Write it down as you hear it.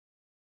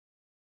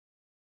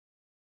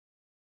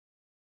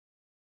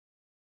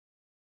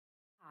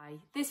Hi,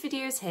 this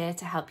video is here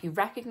to help you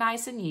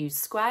recognise and use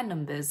square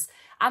numbers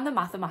and the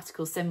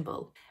mathematical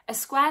symbol. A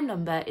square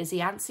number is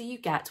the answer you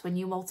get when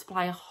you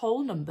multiply a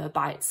whole number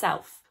by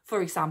itself.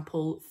 For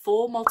example,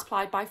 4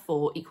 multiplied by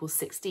 4 equals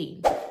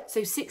 16,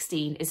 so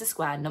 16 is a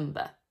square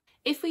number.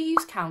 If we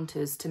use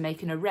counters to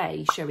make an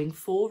array showing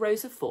 4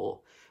 rows of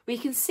 4, we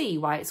can see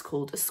why it's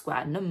called a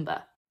square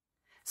number.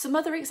 Some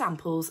other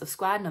examples of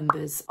square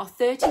numbers are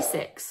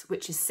 36,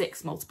 which is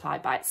 6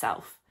 multiplied by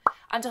itself,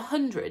 and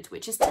 100,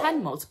 which is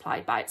 10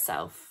 multiplied by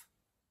itself.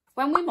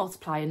 When we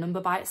multiply a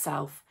number by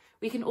itself,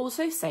 we can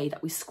also say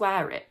that we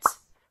square it.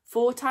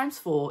 4 times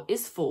 4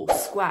 is 4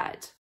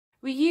 squared.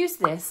 We use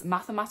this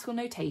mathematical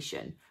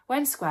notation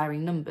when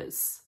squaring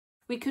numbers.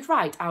 We could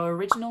write our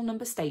original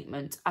number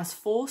statement as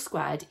 4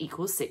 squared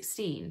equals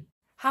 16.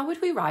 How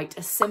would we write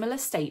a similar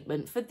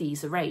statement for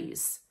these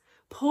arrays?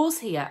 Pause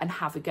here and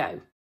have a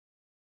go.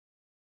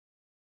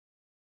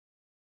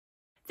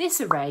 This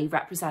array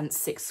represents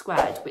 6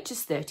 squared, which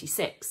is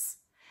 36,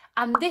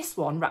 and this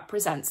one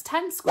represents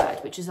 10 squared,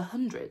 which is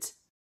 100.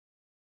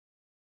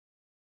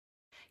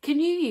 Can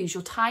you use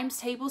your times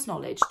tables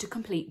knowledge to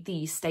complete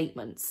these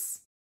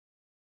statements?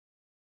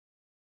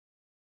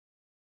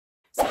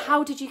 So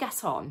how did you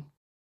get on?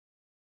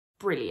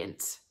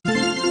 Brilliant.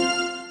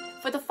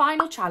 For the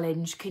final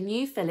challenge, can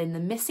you fill in the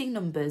missing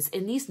numbers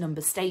in these number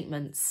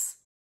statements?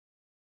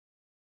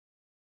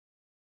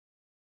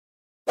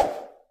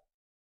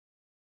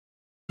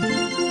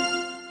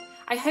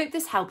 I hope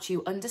this helped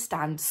you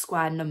understand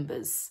square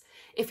numbers.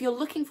 If you're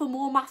looking for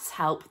more maths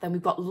help, then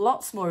we've got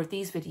lots more of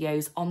these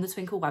videos on the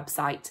Twinkl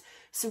website,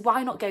 so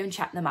why not go and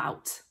check them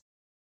out?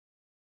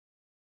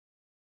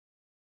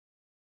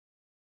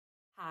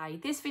 Hi,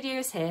 this video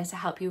is here to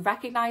help you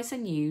recognise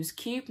and use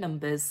cube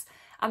numbers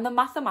and the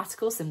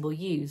mathematical symbol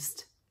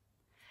used.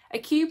 A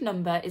cube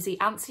number is the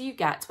answer you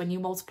get when you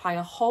multiply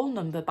a whole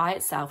number by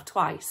itself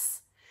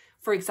twice.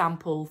 For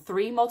example,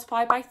 3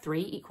 multiplied by 3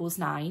 equals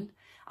 9,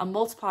 and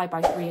multiplied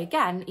by 3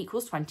 again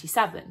equals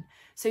 27,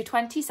 so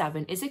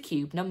 27 is a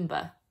cube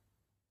number.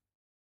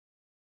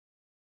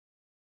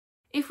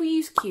 If we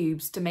use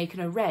cubes to make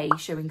an array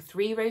showing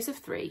 3 rows of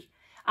 3,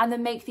 and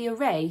then make the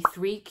array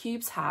 3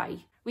 cubes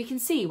high, we can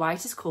see why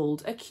it is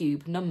called a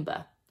cube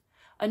number.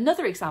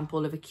 Another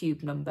example of a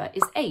cube number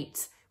is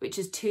 8, which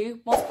is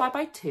 2 multiplied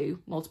by 2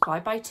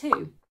 multiplied by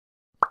 2.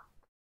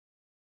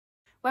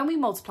 When we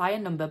multiply a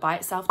number by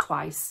itself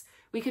twice,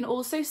 we can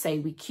also say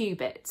we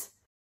cube it.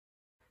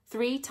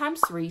 3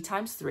 times 3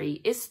 times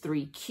 3 is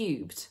 3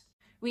 cubed.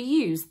 We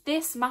use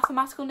this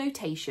mathematical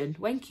notation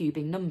when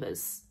cubing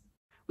numbers.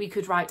 We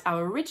could write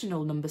our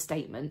original number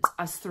statement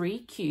as 3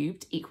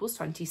 cubed equals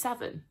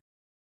 27.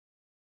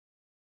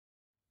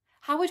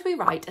 How would we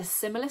write a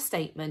similar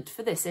statement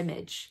for this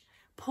image?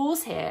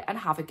 Pause here and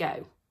have a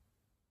go.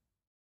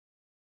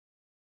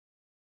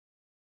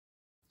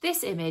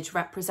 This image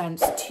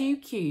represents 2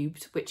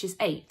 cubed, which is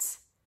 8.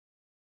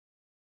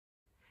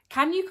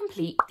 Can you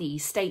complete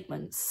these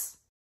statements?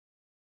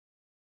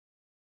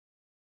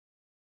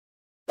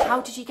 How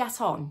did you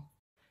get on?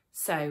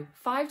 So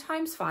 5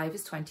 times 5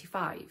 is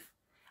 25,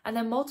 and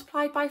then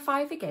multiplied by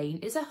 5 again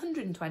is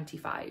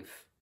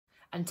 125,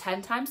 and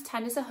 10 times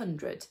 10 is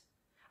 100,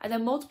 and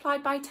then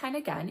multiplied by 10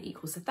 again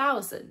equals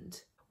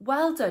 1000.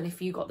 Well done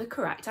if you got the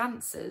correct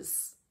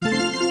answers.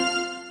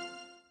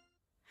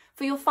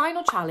 For your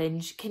final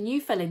challenge, can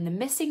you fill in the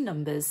missing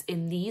numbers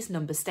in these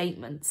number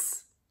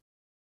statements?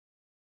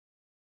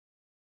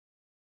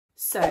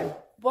 So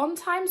 1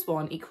 times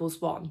 1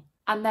 equals 1.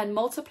 And then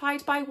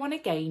multiplied by 1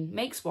 again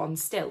makes 1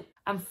 still.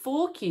 And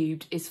 4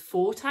 cubed is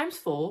 4 times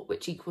 4,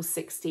 which equals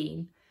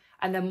 16,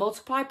 and then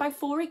multiplied by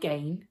 4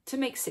 again to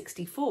make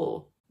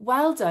 64.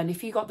 Well done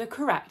if you got the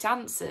correct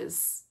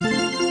answers.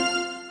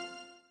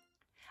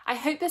 I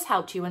hope this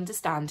helped you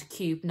understand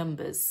cube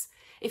numbers.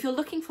 If you're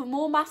looking for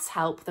more maths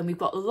help, then we've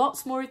got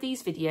lots more of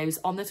these videos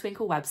on the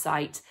Twinkl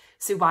website,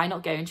 so why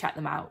not go and check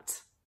them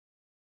out?